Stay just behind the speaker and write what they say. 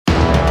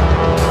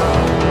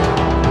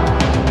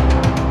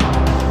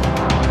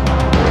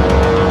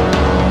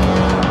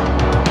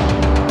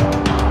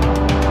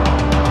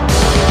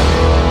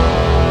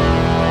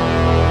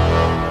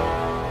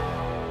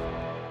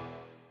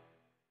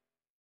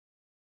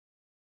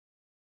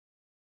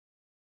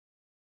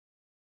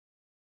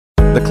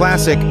The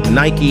classic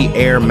Nike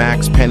Air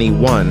Max Penny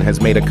 1 has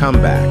made a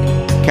comeback,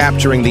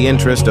 capturing the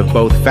interest of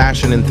both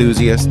fashion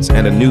enthusiasts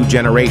and a new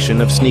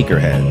generation of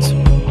sneakerheads.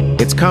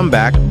 Its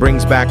comeback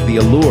brings back the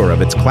allure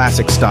of its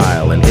classic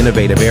style and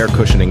innovative air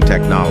cushioning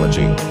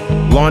technology,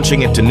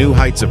 launching it to new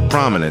heights of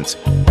prominence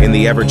in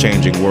the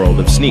ever-changing world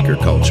of sneaker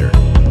culture.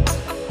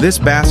 This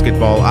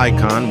basketball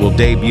icon will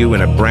debut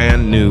in a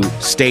brand new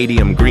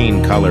stadium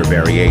green color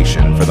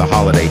variation for the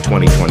holiday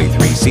 2023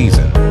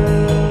 season.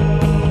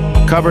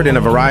 Covered in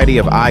a variety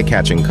of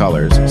eye-catching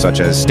colors, such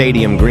as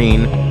stadium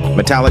green,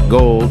 metallic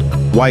gold,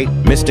 white,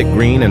 mystic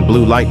green, and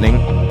blue lightning,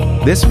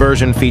 this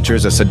version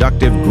features a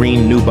seductive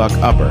green nubuck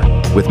upper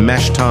with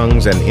mesh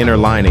tongues and inner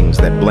linings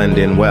that blend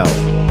in well.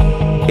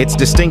 Its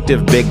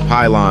distinctive big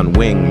pylon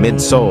wing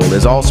midsole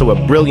is also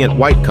a brilliant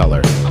white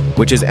color,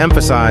 which is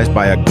emphasized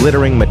by a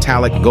glittering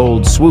metallic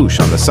gold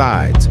swoosh on the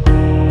sides.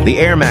 The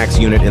Air Max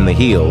unit in the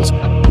heels,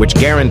 which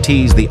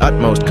guarantees the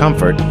utmost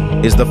comfort,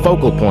 is the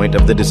focal point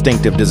of the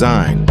distinctive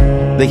design.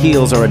 The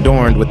heels are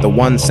adorned with the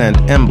 1 cent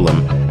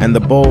emblem, and the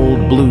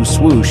bold blue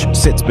swoosh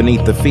sits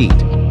beneath the feet.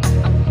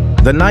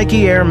 The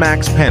Nike Air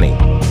Max Penny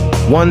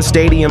 1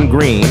 Stadium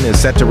Green is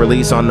set to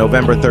release on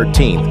November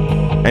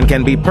 13th and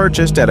can be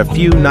purchased at a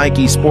few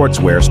Nike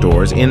sportswear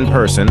stores in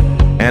person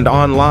and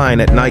online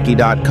at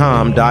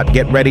nike.com.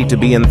 Get ready to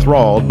be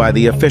enthralled by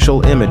the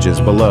official images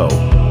below.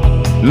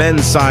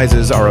 Men's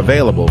sizes are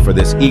available for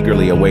this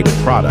eagerly awaited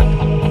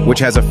product, which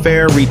has a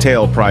fair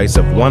retail price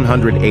of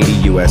 $180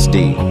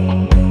 USD.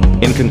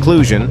 In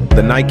conclusion,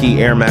 the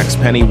Nike Air Max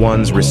Penny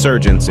 1's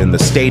resurgence in the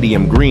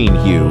stadium green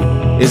hue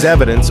is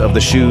evidence of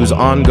the shoe's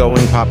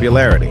ongoing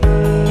popularity.